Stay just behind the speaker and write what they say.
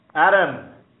Adam,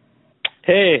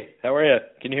 Hey, how are you?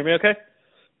 Can you hear me okay?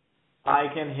 I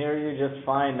can hear you just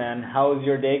fine, man. How's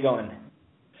your day going?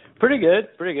 Pretty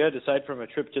good, pretty good. Aside from a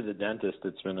trip to the dentist,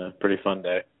 it's been a pretty fun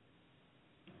day.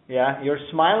 Yeah, you're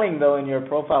smiling though in your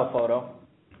profile photo.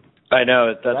 I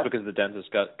know, So that's that's because the dentist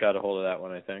got a hold of that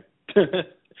one, I think.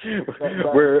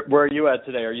 that, Where are you at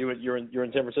today? You're in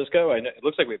San Francisco? I know, it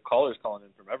looks like we have callers calling in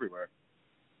from everywhere.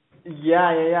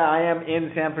 yeah. I am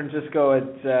in San Francisco.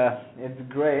 It's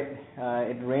great.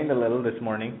 It rained a little this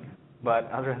morning,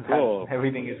 but other than Cool. that,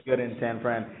 everything is good in San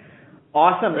Fran.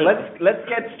 Awesome. Great. Let's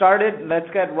get started. Let's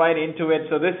get right into it.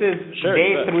 So this is Sure,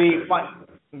 day you bet.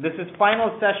 three. This is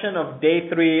final session of day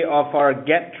three of our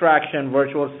Get Traction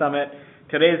Virtual Summit.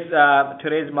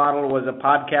 Today's model was a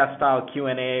podcast style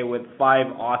Q&A with 5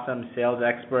 awesome sales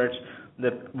experts.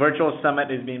 The virtual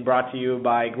summit is being brought to you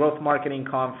by Growth Marketing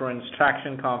Conference,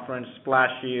 Traction Conference,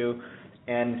 Splash U,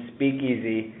 and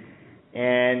Speakeasy.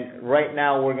 And right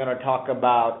now we're going to talk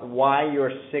about why your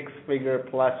six-figure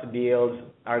plus deals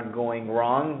are going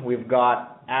wrong. We've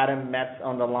got Adam Metz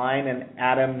on the line, and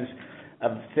Adam's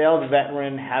a sales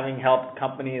veteran, having helped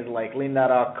companies like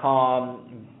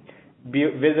Lynda.com,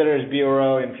 Visitors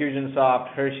Bureau, Infusionsoft,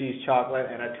 Hershey's Chocolate,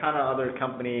 and a ton of other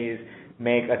companies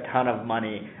make a ton of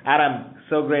money. Adam,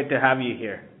 so great to have you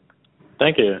here.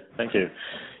 Thank you.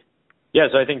 Yeah,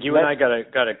 so I think you and I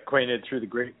got acquainted through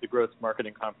the Growth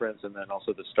Marketing Conference and then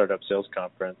also the Startup Sales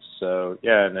Conference. So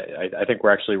yeah, and I think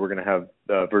we're going to have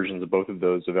versions of both of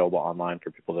those available online for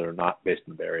people that are not based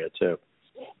in the Bay Area too.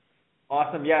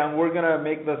 Awesome, yeah, and we're going to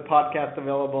make this podcast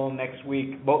available next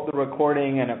week, both the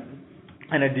recording and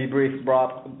a debrief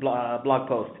blog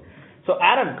post. So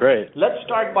Adam, Great. Let's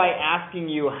start by asking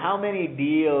you, how many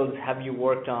deals have you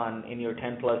worked on in your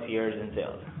 10 plus years in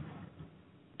sales?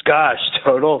 Gosh,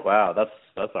 total? Wow, that's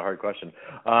a hard question.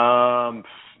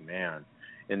 Man,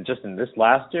 in this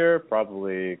last year,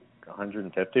 probably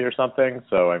 150 or something.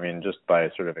 So I mean, just by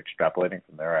sort of extrapolating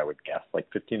from there, I would guess like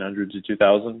 1,500 to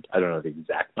 2,000. I don't know the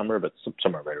exact number, but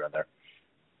somewhere right around there.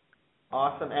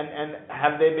 Awesome. And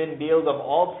have they been deals of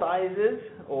all sizes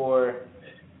or?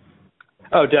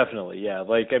 Oh, definitely, yeah.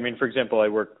 Like, I mean, for example, I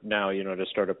work now, at a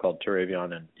startup called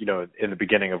Turavion, and, in the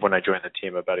beginning of when I joined the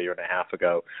team about a year and a half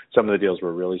ago, some of the deals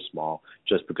were really small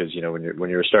just because, when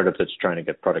you're a startup that's trying to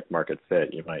get product market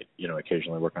fit, you might,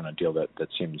 occasionally work on a deal that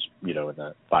seems, in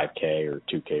the 5K or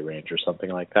 2K range or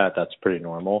something like that. That's pretty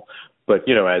normal. But,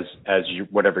 as you,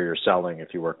 whatever you're selling,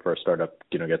 if you work for a startup,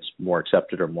 gets more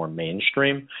accepted or more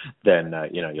mainstream, then,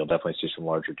 you'll definitely see some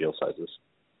larger deal sizes.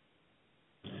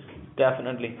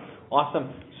 Definitely.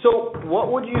 Awesome. So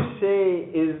what would you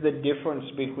say is the difference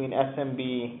between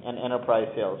SMB and enterprise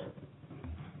sales?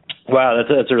 Wow,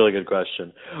 that's a really good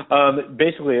question.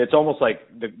 Basically, it's almost like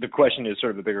the question is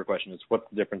sort of the bigger question is what's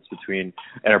the difference between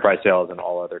enterprise sales and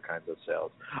all other kinds of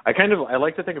sales? I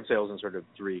like to think of sales in sort of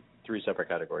three separate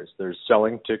categories. There's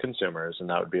selling to consumers, and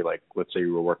that would be like, let's say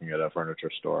you were working at a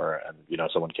furniture store and,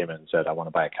 someone came in and said, I want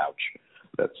to buy a couch.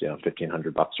 That's,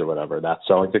 $1,500 or whatever. That's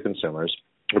selling to consumers,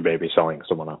 or maybe selling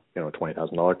someone a,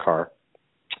 $20,000 car.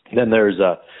 Then there's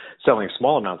selling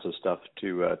small amounts of stuff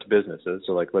to businesses.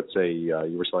 So, like, let's say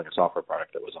you were selling a software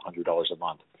product that was $100 a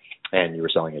month, and you were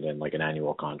selling it in like an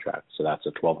annual contract. So that's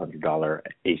a $1,200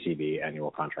 ACV,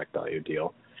 annual contract value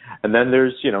deal. And then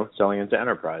there's selling into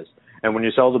enterprise. And when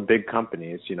you sell to big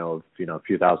companies, a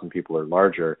few thousand people or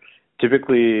larger,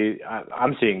 typically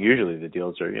I'm seeing usually the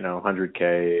deals are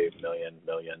 100K,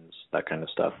 millions, that kind of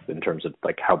stuff in terms of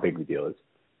like how big the deal is.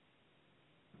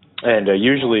 And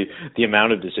usually the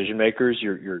amount of decision makers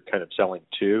you're kind of selling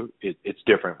to, it's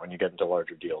different when you get into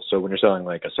larger deals. So when you're selling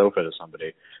like a sofa to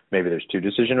somebody, maybe there's 2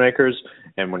 decision makers.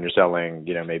 And when you're selling,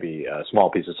 maybe a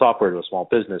small piece of software to a small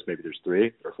business, maybe there's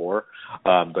 3 or 4.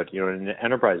 But, in an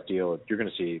enterprise deal, you're going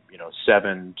to see,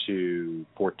 7 to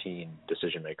 14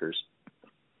 decision makers.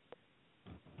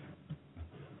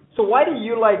 So why do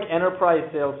you like enterprise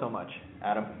sales so much,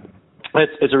 Adam?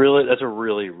 That's a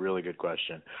really good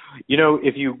question.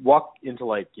 If you walk into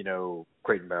like,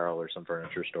 Crate and Barrel or some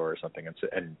furniture store or something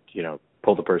and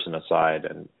pull the person aside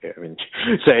and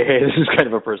say, hey, this is kind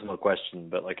of a personal question,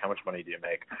 but like how much money do you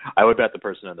make? I would bet the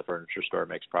person in the furniture store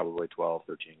makes probably $12,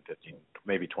 $13, $15,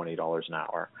 maybe $20 an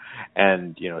hour.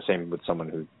 And, same with someone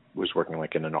who was working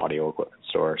like in an audio equipment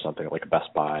store or something like a Best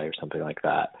Buy or something like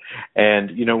that.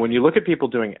 And, when you look at people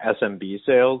doing SMB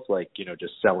sales, like,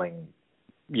 just selling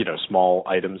small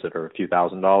items that are a few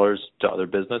 $1,000s to other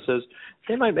businesses,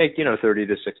 they might make, 30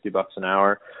 to $60 an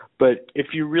hour. But if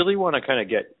you really want to kind of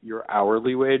get your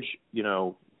hourly wage,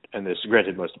 and this,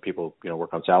 granted, most of people,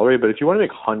 work on salary, but if you want to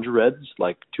make hundreds,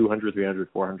 like $200, $300,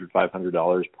 $400,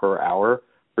 $500 per hour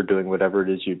for doing whatever it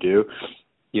is you do,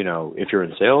 if you're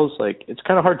in sales, like it's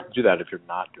kind of hard to do that if you're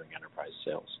not doing enterprise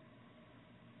sales.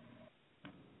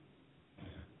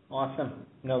 Awesome.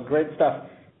 No, great stuff.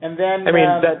 And then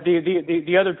that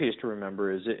the other piece to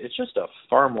remember is it's just a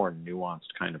far more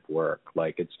nuanced kind of work.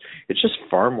 Like it's just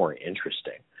far more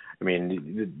interesting. I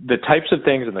mean, the types of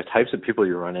things and the types of people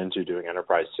you run into doing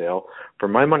enterprise sale, for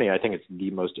my money, I think it's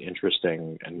the most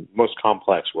interesting and most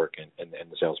complex work in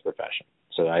the sales profession.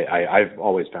 So I've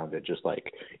always found it just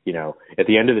like, at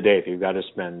the end of the day, if you've got to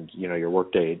spend, your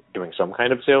workday doing some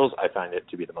kind of sales, I find it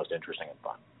to be the most interesting and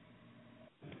fun.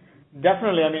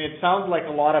 Definitely. I mean, it sounds like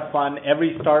a lot of fun.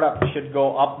 Every startup should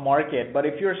go up market, but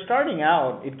if you're starting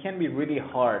out, it can be really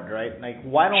hard, right? Like,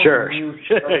 why don't you?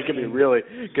 It can be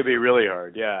really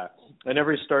hard. Yeah. And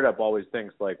every startup always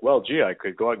thinks like, well, gee, I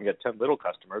could go out and get 10 little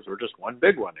customers or just one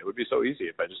big one. It would be so easy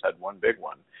if I just had one big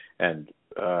one. And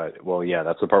well, yeah,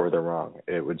 that's the part where they're wrong.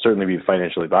 It would certainly be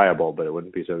financially viable, but it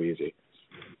wouldn't be so easy.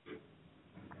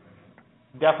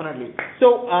 Definitely.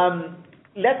 So,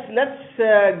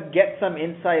 let's get some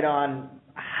insight on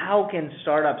how can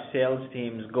startup sales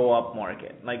teams go up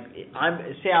market. Like I'm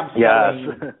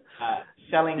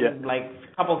selling like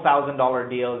a couple $1,000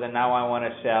 deals, and now I want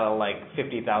to sell like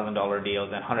 $50,000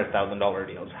 deals and $100,000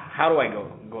 deals. How do I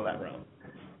go that route?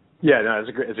 Yeah, no,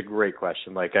 it's a great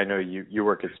question. Like I know you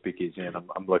work at Speakeasy, and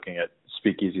I'm looking at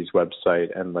Speakeasy's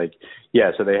website, and like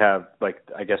so they have like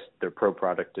I guess their pro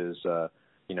product is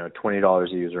 $20 a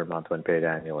user a month when paid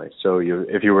annually. So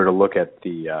if you were to look at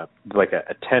the like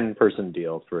a 10-person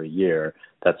deal for a year,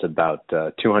 that's about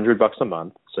 $200 a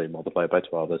month. So you multiply it by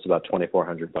 12, that's about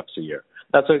 $2,400 a year.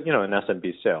 That's an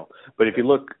SMB sale. But if you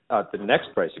look at the next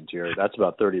pricing tier, that's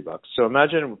about $30. So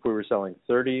imagine if we were selling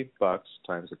 $30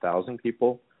 times 1,000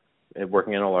 people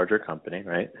working in a larger company,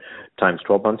 right? Times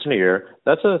 12 months in a year,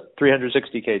 that's a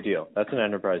 $360K deal. That's an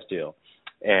enterprise deal.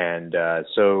 And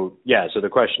so the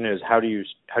question is, how do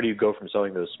you go from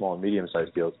selling those small and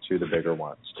medium-sized deals to the bigger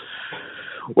ones?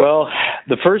 Well,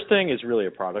 the first thing is really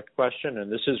a product question,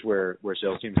 and this is where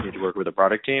sales teams need to work with the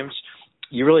product teams.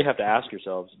 You really have to ask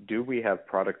yourselves, do we have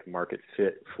product market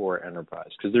fit for enterprise?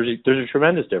 Because there's a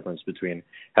tremendous difference between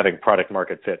having product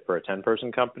market fit for a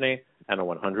 10-person company and a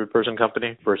 100-person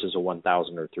company versus a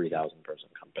 1,000 or 3,000-person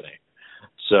company.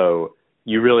 So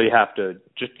you really have to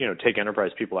just, take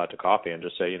enterprise people out to coffee and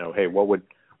just say, hey, what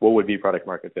would be product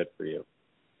market fit for you?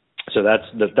 So that's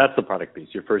the product piece.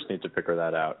 You first need to figure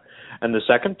that out. And the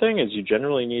second thing is you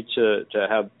generally need to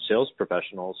have sales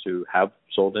professionals who have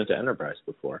sold into enterprise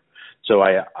before. So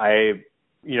I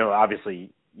obviously,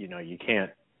 you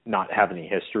can't not have any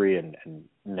history and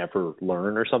never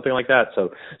learn or something like that. So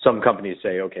some companies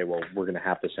say, okay, well, we're going to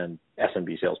have to send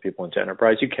SMB salespeople into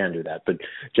enterprise. You can do that, but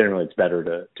generally it's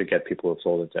better to get people who have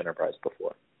sold into enterprise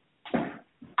before.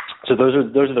 So those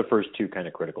are the first two kind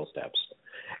of critical steps.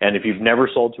 And if you've never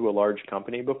sold to a large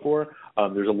company before,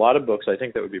 there's a lot of books I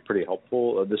think that would be pretty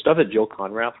helpful. The stuff that Jill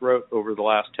Conrath wrote over the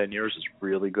last 10 years is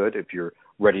really good if you're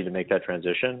ready to make that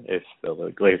transition. If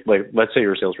let's say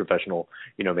you're a sales professional,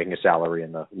 making a salary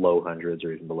in the low hundreds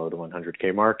or even below the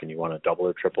 100K mark, and you want to double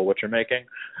or triple what you're making,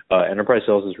 enterprise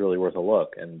sales is really worth a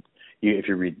look. And if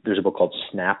you read, there's a book called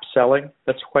Snap Selling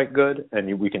that's quite good,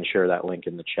 and we can share that link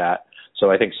in the chat. So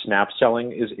I think Snap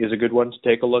Selling is a good one to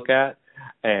take a look at.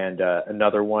 And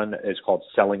another one is called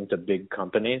Selling to Big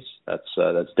Companies. That's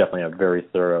definitely a very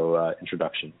thorough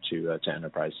introduction to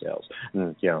enterprise sales.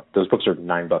 And those books are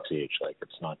 $9 each. Like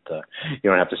it's not you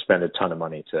don't have to spend a ton of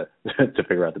money to to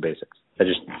figure out the basics. I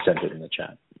just sent it in the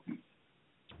chat.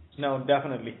 No,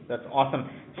 definitely, that's awesome.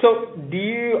 So,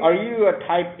 are you a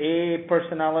Type A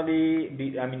personality?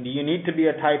 Do you need to be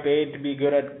a Type A to be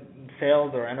good at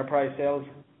sales or enterprise sales?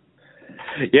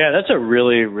 Yeah, that's a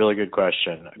really, really good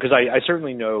question, because I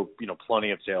certainly know,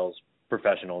 plenty of sales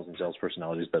professionals and sales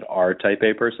personalities that are Type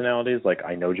A personalities. Like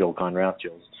I know Jill Conrath.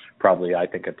 Jill's probably, I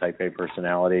think, a Type A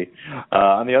personality.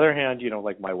 On the other hand,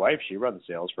 like my wife, she runs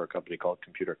sales for a company called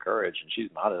Computer Courage, and she's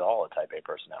not at all a Type A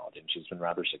personality, and she's been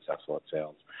rather successful at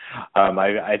sales.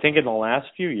 I think in the last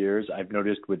few years, I've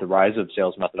noticed with the rise of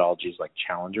sales methodologies like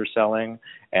challenger selling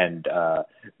and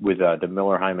with the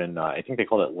Miller-Heiman, I think they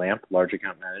called it LAMP, large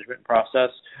account management process,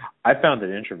 I found that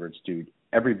introverts do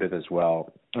every bit as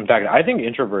well. In fact, I think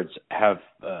introverts have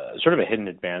sort of a hidden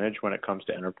advantage when it comes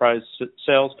to enterprise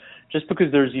sales, just because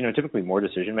there's, typically more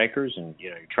decision makers, and,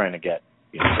 you're trying to get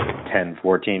 10,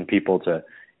 14 people to,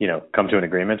 come to an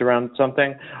agreement around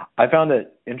something. I found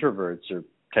that introverts or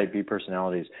Type B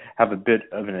personalities have a bit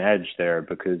of an edge there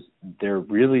because they're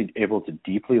really able to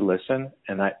deeply listen,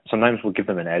 and that sometimes will give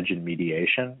them an edge in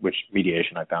mediation, which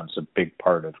mediation I found is a big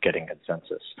part of getting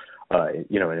consensus,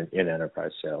 in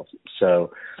enterprise sales.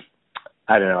 So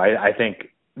I don't know. I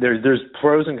think there's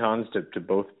pros and cons to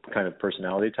both kind of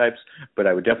personality types, but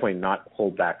I would definitely not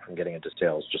hold back from getting into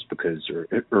sales just because,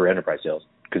 or enterprise sales,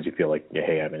 because you feel like, yeah,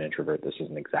 hey, I'm an introvert, this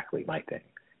isn't exactly my thing.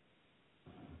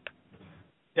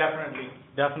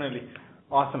 Definitely.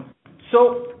 Awesome.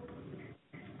 So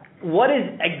what is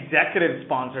executive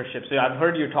sponsorship? So I've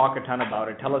heard you talk a ton about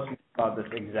it. Tell us about this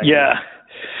executive.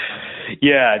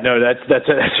 Yeah, no, that's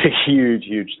a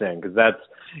huge thing, because that's,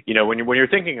 when you're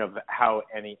thinking of how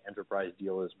any enterprise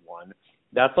deal is won,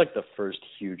 that's like the first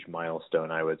huge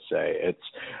milestone, I would say. It's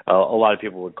a lot of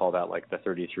people would call that like the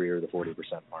 33 or the 40%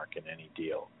 mark in any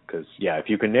deal, because if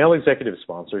you can nail executive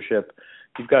sponsorship,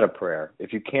 you've got a prayer.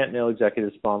 If you can't nail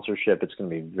executive sponsorship, it's going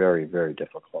to be very, very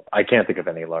difficult. I can't think of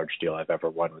any large deal I've ever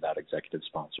won without executive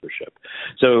sponsorship.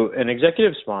 So an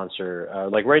executive sponsor,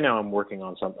 like right now, I'm working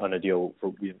on a deal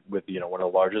with one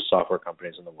of the largest software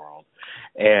companies in the world,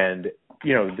 and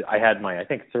I had my, I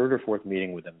think, third or fourth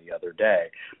meeting with them the other day,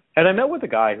 and I met with a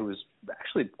guy who was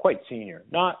actually quite senior.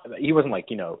 He wasn't like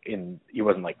the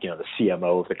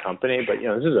CMO of the company, but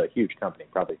this is a huge company,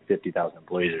 probably 50,000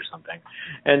 employees or something.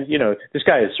 And this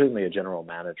guy is certainly a general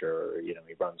manager, or he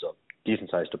runs a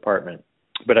decent sized department.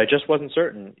 But I just wasn't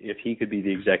certain if he could be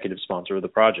the executive sponsor of the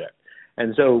project.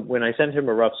 And so when I sent him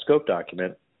a rough scope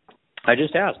document, I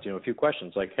just asked, a few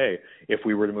questions like, hey, if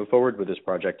we were to move forward with this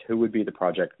project, who would be the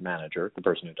project manager, the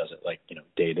person who does it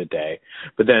day to day?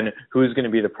 But then who's going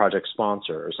to be the project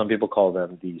sponsor? Or some people call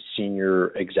them the senior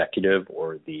executive,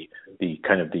 or the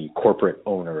kind of the corporate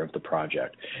owner of the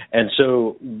project. And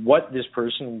so what this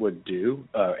person would do,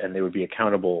 and they would be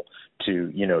accountable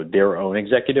to, their own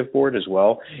executive board as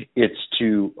well, it's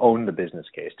to own the business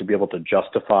case, to be able to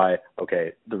justify,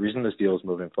 okay, the reason this deal is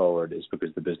moving forward is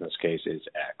because the business case is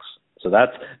X. So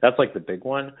that's like the big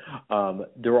one.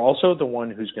 They're also the one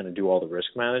who's going to do all the risk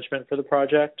management for the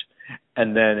project,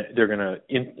 and then they're going to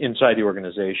inside the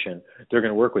organization, they're going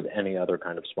to work with any other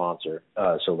kind of sponsor.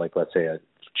 So like, let's say a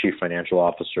chief financial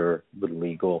officer with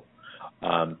legal,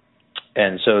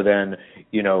 and so then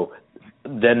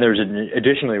then there's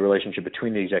additionally a relationship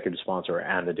between the executive sponsor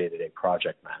and the day-to-day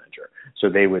project manager. So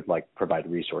they would provide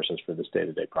resources for this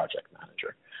day-to-day project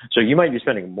manager. So you might be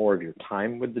spending more of your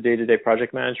time with the day-to-day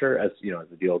project manager as as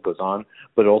the deal goes on,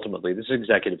 but ultimately this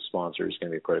executive sponsor is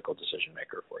going to be a critical decision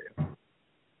maker for you.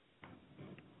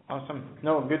 Awesome.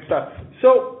 No, good stuff.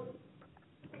 So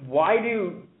why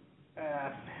do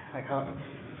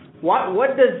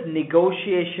what does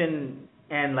negotiation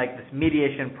and this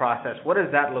mediation process, what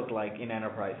does that look like in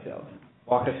enterprise sales?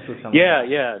 Walk us through some.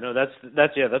 No,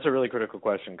 that's a really critical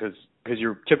question, because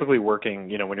you're typically working,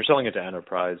 when you're selling it to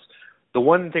enterprise, the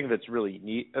one thing that's really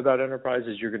neat about enterprise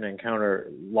is you're going to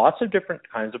encounter lots of different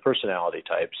kinds of personality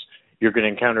types. You're going to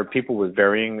encounter people with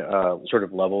varying sort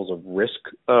of levels of risk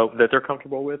that they're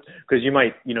comfortable with, because you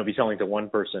might, be selling to one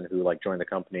person who joined the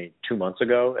company 2 months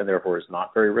ago and therefore is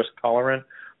not very risk tolerant,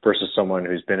 versus someone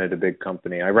who's been at a big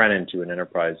company. I ran into an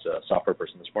enterprise software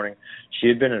person this morning. She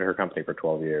had been at her company for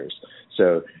 12 years.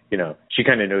 So, she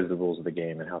kind of knows the rules of the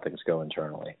game and how things go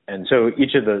internally. And so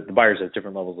each of the buyers has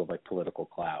different levels of political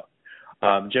clout.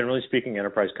 Generally speaking,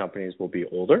 enterprise companies will be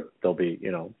older. They'll be,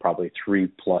 probably 3+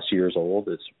 years old.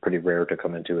 It's pretty rare to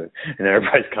come into an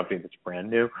enterprise company that's brand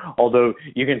new. Although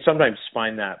you can sometimes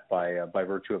find that by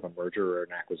virtue of a merger or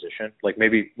an acquisition. Like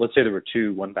maybe, let's say there were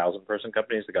two 1,000 person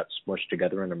companies that got smushed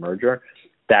together in a merger.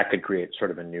 That could create sort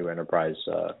of a new enterprise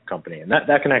company, and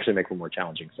that can actually make for more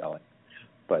challenging selling.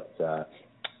 But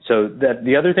so that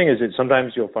the other thing is that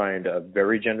sometimes you'll find a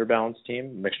very gender balanced team,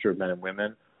 a mixture of men and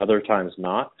women. Other times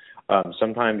not.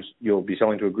 Sometimes you'll be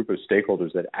selling to a group of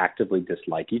stakeholders that actively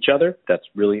dislike each other. That's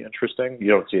really interesting.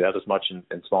 You don't see that as much in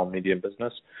small and medium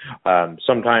business.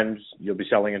 Sometimes you'll be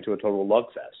selling into a total love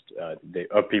fest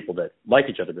of people that like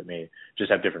each other but may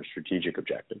just have different strategic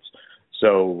objectives.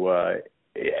 So,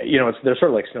 they're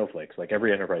sort of like snowflakes. Like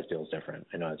every enterprise deal is different.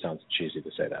 I know it sounds cheesy to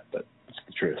say that, but it's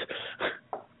the truth.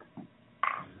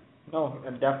 No,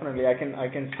 definitely. I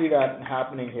can see that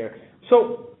happening here.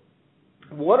 So,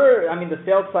 the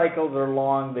sales cycles are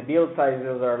long, the deal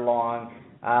sizes are long.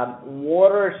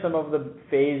 What are some of the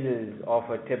phases of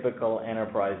a typical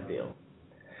enterprise deal?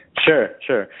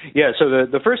 Sure. Yeah, so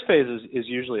the first phase is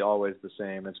usually always the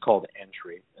same. It's called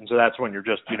entry. And so that's when you're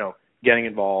just, getting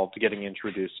involved, getting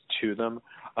introduced to them.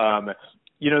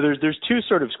 There's two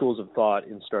sort of schools of thought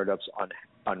in startups on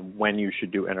when you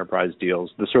should do enterprise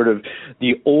deals.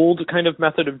 The old kind of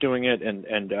method of doing it,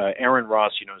 and Aaron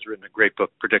Ross, has written a great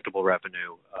book, Predictable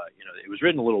Revenue. It was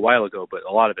written a little while ago, but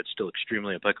a lot of it's still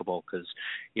extremely applicable because,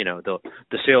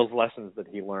 the sales lessons that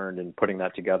he learned in putting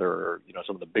that together are,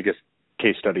 some of the biggest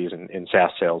case studies in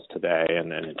SaaS sales today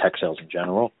and in tech sales in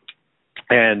general.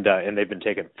 and they've been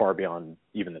taken far beyond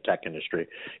even the tech industry.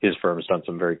 His firm has done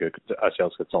some very good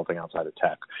sales consulting outside of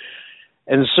tech.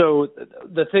 And so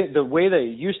the way that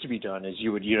it used to be done is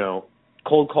you would,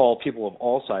 cold call people of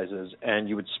all sizes, and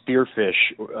you would spearfish,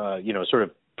 sort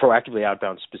of proactively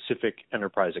outbound specific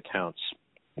enterprise accounts.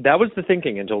 That was the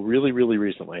thinking until really, really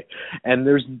recently. And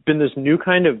there's been this new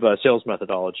kind of sales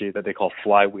methodology that they call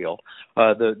flywheel.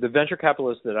 The venture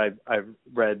capitalist that I've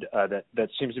read that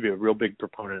seems to be a real big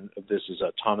proponent of this is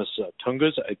Thomas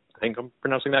Tungas. I think I'm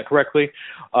pronouncing that correctly.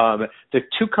 The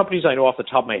two companies I know off the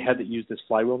top of my head that use this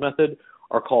flywheel method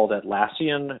are called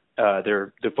Atlassian.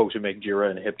 They're the folks who make Jira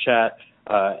and HipChat.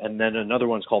 And then another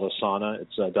one's called Asana.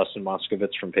 It's Dustin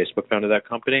Moskovitz from Facebook founded that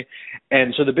company.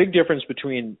 And so the big difference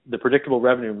between the predictable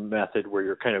revenue method, where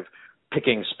you're kind of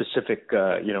picking specific,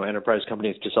 enterprise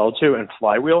companies to sell to, and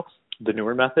Flywheel, the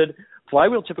newer method,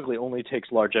 Flywheel typically only takes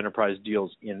large enterprise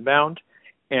deals inbound.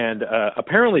 And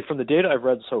apparently from the data I've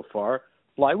read so far,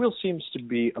 Flywheel seems to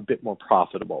be a bit more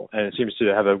profitable, and it seems to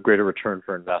have a greater return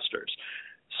for investors.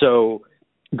 So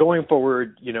going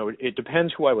forward, it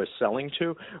depends who I was selling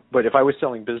to, but if I was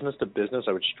selling business to business,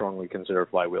 I would strongly consider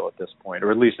Flywheel at this point,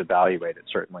 or at least evaluate it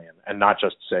certainly, and not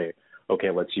just say, okay,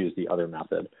 let's use the other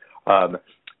method.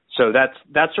 So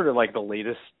that's sort of like the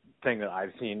latest thing that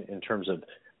I've seen in terms of,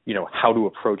 how to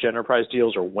approach enterprise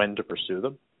deals or when to pursue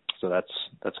them. So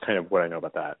that's kind of what I know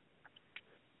about that.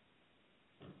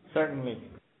 Certainly.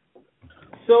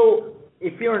 So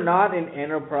if you're not in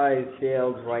enterprise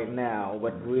sales right now,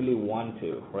 but really want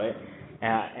to, right,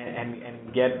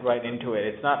 and get right into it,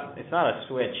 it's not a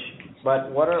switch.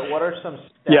 But what are some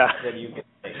steps that you can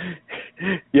take?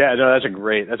 Yeah, no, that's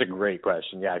a great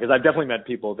question. Yeah, because I've definitely met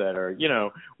people that are,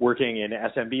 working in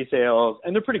SMB sales,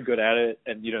 and they're pretty good at it,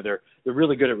 and they're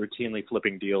really good at routinely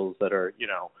flipping deals that are,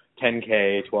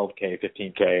 $10K, $12K,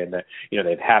 $15K, and they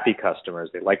have happy customers.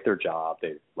 They like their job,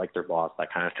 they like their boss,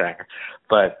 that kind of thing.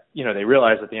 But they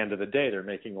realize at the end of the day they're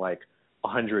making like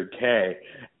 $100K,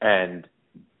 and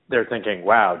they're thinking,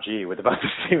 wow, gee, with about the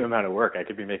same amount of work, I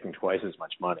could be making twice as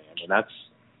much money. I mean,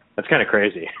 that's kind of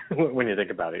crazy when you think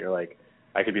about it. You're like,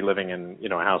 I could be living in,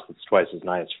 a house that's twice as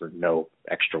nice for no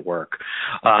extra work.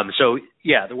 So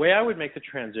yeah, the way I would make the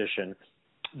transition,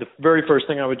 the very first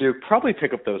thing I would do, probably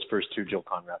pick up those first two Jill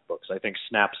Conrad books. I think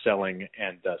Snap Selling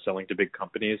and Selling to Big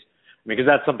Companies, because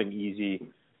that's something easy.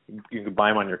 You can buy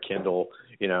them on your Kindle.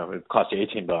 It costs you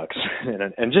 $18,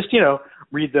 and just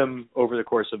read them over the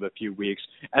course of a few weeks,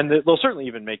 and they'll certainly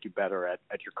even make you better at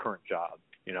your current job.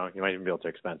 You might even be able to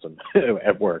expense them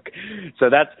at work. So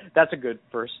that's a good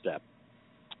first step.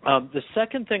 The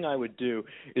second thing I would do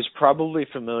is probably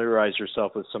familiarize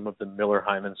yourself with some of the Miller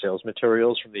Heiman sales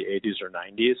materials from the 80s or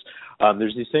 90s.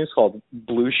 There's these things called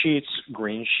blue sheets,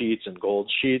 green sheets, and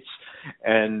gold sheets.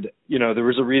 And, there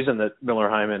was a reason that Miller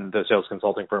Heiman, the sales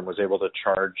consulting firm, was able to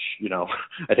charge,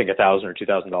 I think $1,000 or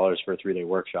 $2,000 for a 3-day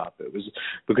workshop. It was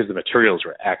because the materials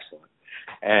were excellent.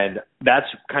 And that's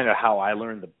kind of how I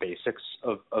learned the basics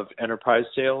of enterprise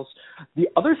sales. The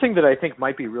other thing that I think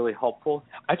might be really helpful,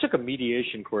 I took a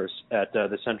mediation course at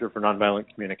the Center for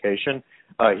Nonviolent Communication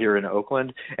here in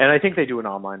Oakland, and I think they do an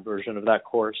online version of that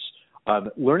course.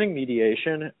 Learning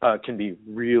mediation can be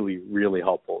really, really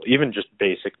helpful, even just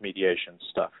basic mediation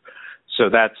stuff. So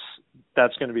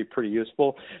that's going to be pretty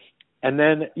useful. And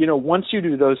then, once you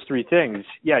do those three things,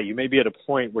 you may be at a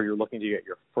point where you're looking to get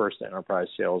your first enterprise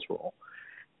sales role.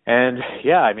 And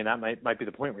that might be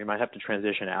the point where you might have to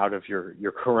transition out of your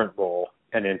current role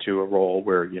and into a role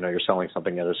where, you're selling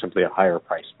something at simply a higher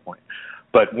price point.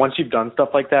 But once you've done stuff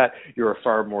like that, you're a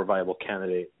far more viable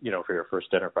candidate, for your first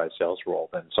enterprise sales role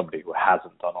than somebody who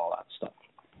hasn't done all that stuff.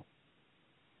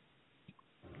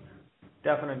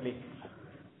 Definitely.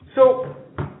 So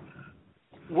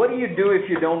what do you do if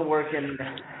you don't work in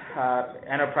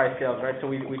enterprise sales, right? So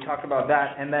we talked about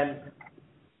that, and then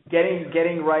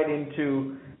getting right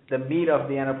into the meat of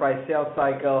the enterprise sales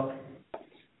cycle.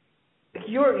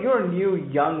 You're a new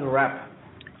young rep,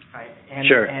 right? And,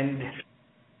 sure. And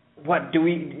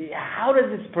how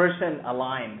does this person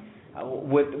align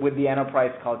with the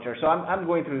enterprise culture? So I'm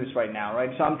going through this right now, right?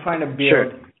 So I'm trying to build.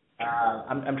 Sure.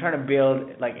 I'm trying to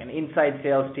build like an inside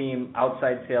sales team,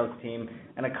 outside sales team,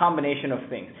 and a combination of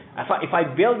things. If I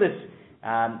build this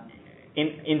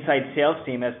inside sales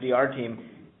team, SDR team,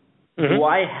 do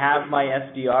I have my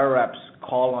SDR reps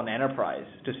call on enterprise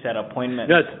to set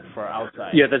appointments for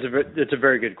outside? Yeah, that's a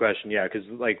very good question. Yeah, because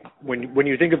like when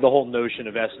you think of the whole notion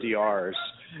of SDRs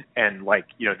and like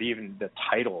even the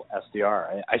title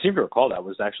SDR, I seem to recall that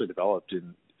was actually developed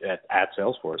at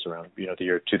Salesforce around the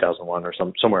year 2001 or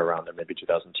somewhere around there, maybe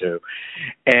 2002.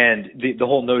 And the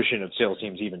whole notion of sales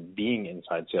teams even being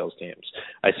inside sales teams,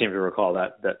 I seem to recall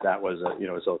that was a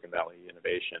Silicon Valley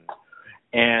innovation.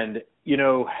 And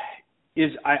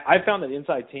I found that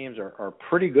inside teams are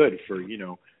pretty good for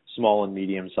small and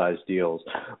medium-sized deals.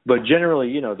 But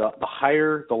generally,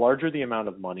 the larger the amount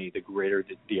of money, the greater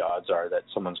the odds are that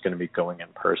someone's going to be going in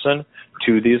person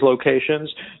to these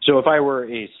locations. So if I were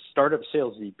a startup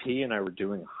sales VP and I were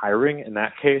doing hiring in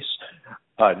that case,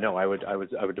 no, I would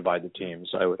divide the teams.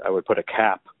 I would put a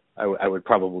cap. I would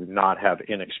probably not have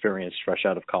inexperienced, fresh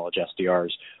out of college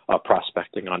SDRs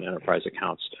prospecting on enterprise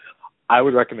accounts. I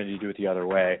would recommend you do it the other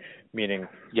way, meaning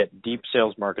get deep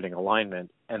sales marketing alignment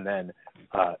and then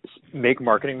make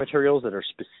marketing materials that are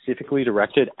specifically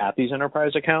directed at these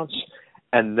enterprise accounts,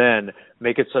 and then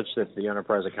make it such that the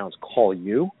enterprise accounts call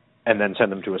you and then send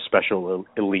them to a special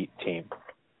elite team.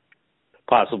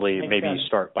 Possibly maybe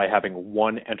start by having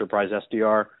one enterprise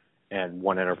SDR and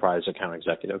one enterprise account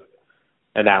executive.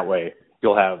 And that way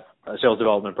you'll have a sales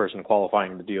development person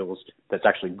qualifying the deals that's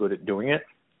actually good at doing it.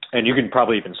 And you can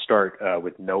probably even start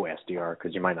with no SDR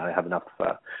because you might not have enough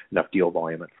deal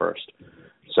volume at first.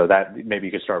 So that maybe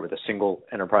you could start with a single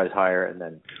enterprise hire and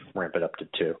then ramp it up to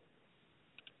two.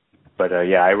 But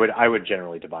I would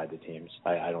generally divide the teams.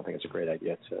 I don't think it's a great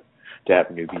idea to have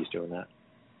newbies doing that.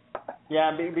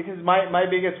 Yeah, because my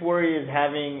biggest worry is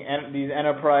having these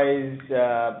enterprise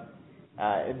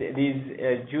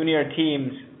junior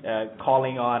teams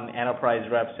calling on enterprise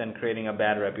reps and creating a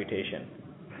bad reputation.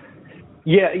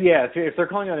 Yeah. If they're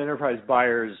calling on enterprise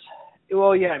buyers,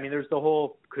 well, yeah. I mean, there's the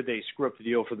whole could they screw up the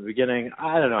deal from the beginning?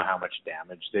 I don't know how much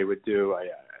damage they would do.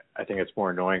 I think it's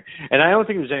more annoying, and I don't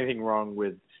think there's anything wrong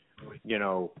with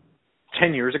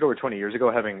 10 years ago or 20 years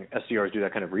ago having SDRs do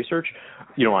that kind of research,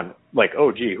 on like,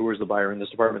 oh, gee, who was the buyer in this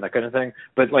department, that kind of thing.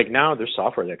 But like now there's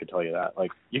software that could tell you that.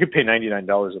 Like you could pay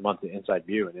 $99 a month to Inside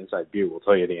View, and Inside View will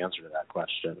tell you the answer to that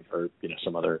question, or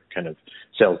some other kind of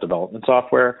sales development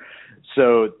software.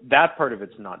 So that part of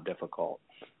it's not difficult.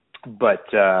 But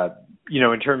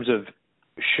in terms of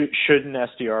should an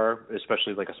SDR,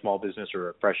 especially like a small business or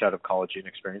a fresh out of college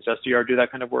inexperienced SDR, do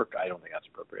that kind of work? I don't think that's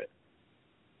appropriate.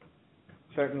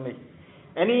 Certainly.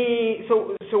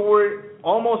 So we're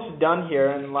almost done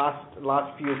here, and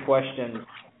last few questions.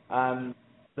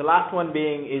 The last one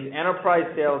being, is enterprise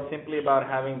sales simply about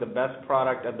having the best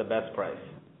product at the best price?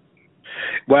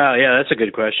 Wow, yeah, that's a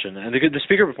good question. And the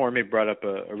speaker before me brought up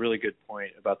a really good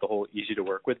point about the whole easy to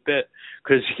work with bit.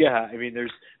 Because, yeah, I mean,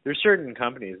 there's certain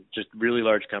companies, just really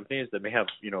large companies, that may have,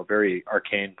 very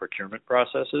arcane procurement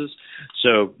processes.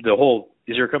 So the whole,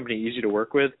 is your company easy to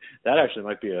work with? That actually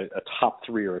might be a top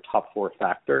 3 or a top 4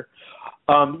 factor.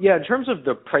 In terms of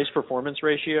the price performance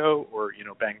ratio, or,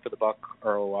 bang for the buck,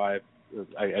 ROI,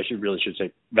 I should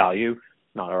say value,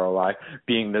 not ROI,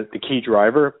 being the key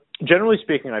driver. Generally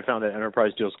speaking, I found that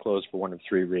enterprise deals close for one of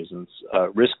 3 reasons: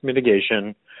 risk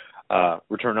mitigation,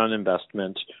 return on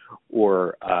investment,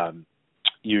 or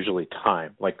usually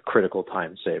time, like critical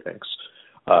time savings.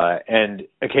 And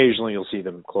occasionally you'll see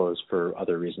them close for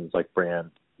other reasons like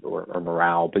brand or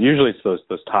morale, but usually it's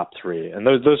those top 3. And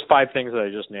those 5 things that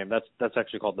I just named, that's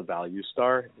actually called the Value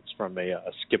Star. It's from a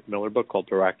Skip Miller book called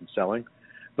Proactive Selling.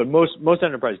 But most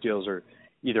enterprise deals are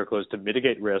either closed to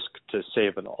mitigate risk, to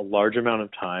save a large amount of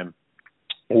time,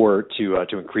 or to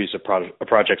increase a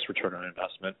project's return on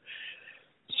investment.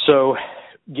 So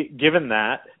given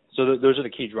that, those are the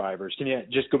key drivers. Can you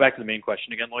just go back to the main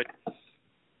question again, Lloyd?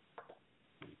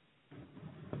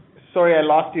 Sorry, I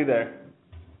lost you there.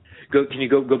 Can you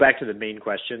go back to the main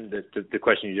question, the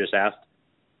question you just asked?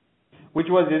 Which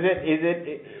was,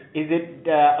 is it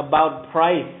about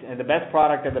price and the best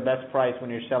product at the best price when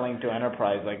you're selling to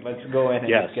enterprise? Like, let's go in and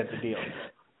just get the deal.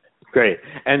 Great.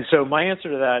 And so my answer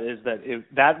to that is that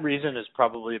that reason is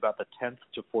probably about the 10th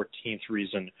to 14th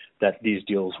reason that these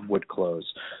deals would close.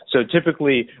 So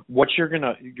typically, what you're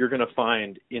gonna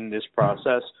find in this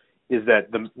process is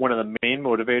that one of the main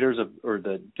motivators or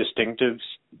the distinctions,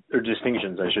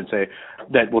 I should say,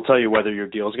 that will tell you whether your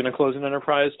deal is going to close in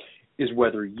enterprise is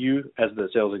whether you, as the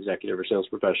sales executive or sales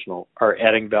professional, are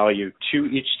adding value to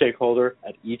each stakeholder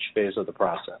at each phase of the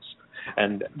process.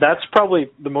 And that's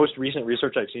probably the most recent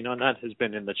research I've seen on that has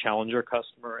been in the challenger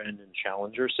customer and in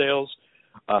challenger sales.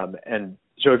 And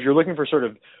so if you're looking for sort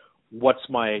of what's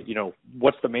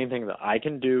the main thing that I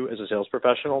can do as a sales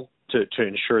professional to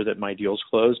ensure that my deals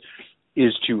close,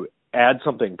 is to add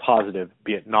something positive,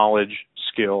 be it knowledge,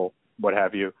 skill, what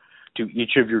have you, to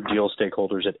each of your deal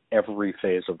stakeholders at every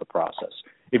phase of the process.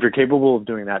 If you're capable of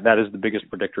doing that, that is the biggest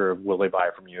predictor of will they buy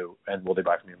from you, and will they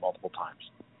buy from you multiple times.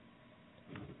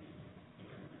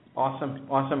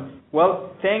 Awesome.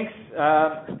 Well, thanks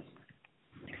a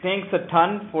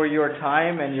ton for your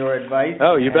time and your advice.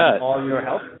 Oh, you bet. All your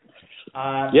help.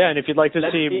 And if you'd like to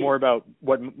see more about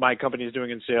what my company is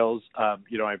doing in sales, I'm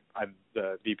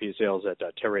the VP of Sales at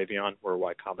Terravion. We're a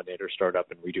Y Combinator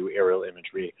startup, and we do aerial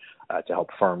imagery to help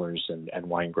farmers and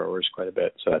wine growers quite a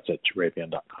bit. So that's at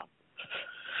terravion.com.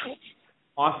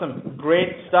 Awesome.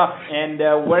 Great stuff. And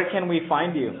where can we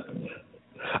find you?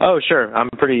 Oh, sure. I'm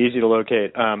pretty easy to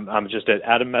locate. I'm just at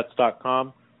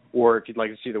adammetz.com. Or if you'd like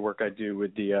to see the work I do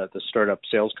with the Startup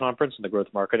Sales Conference and the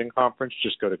Growth Marketing Conference,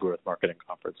 just go to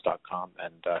growthmarketingconference.com,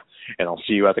 and I'll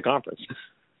see you at the conference.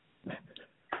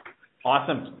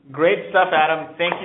 Awesome. Great stuff, Adam. Thank you.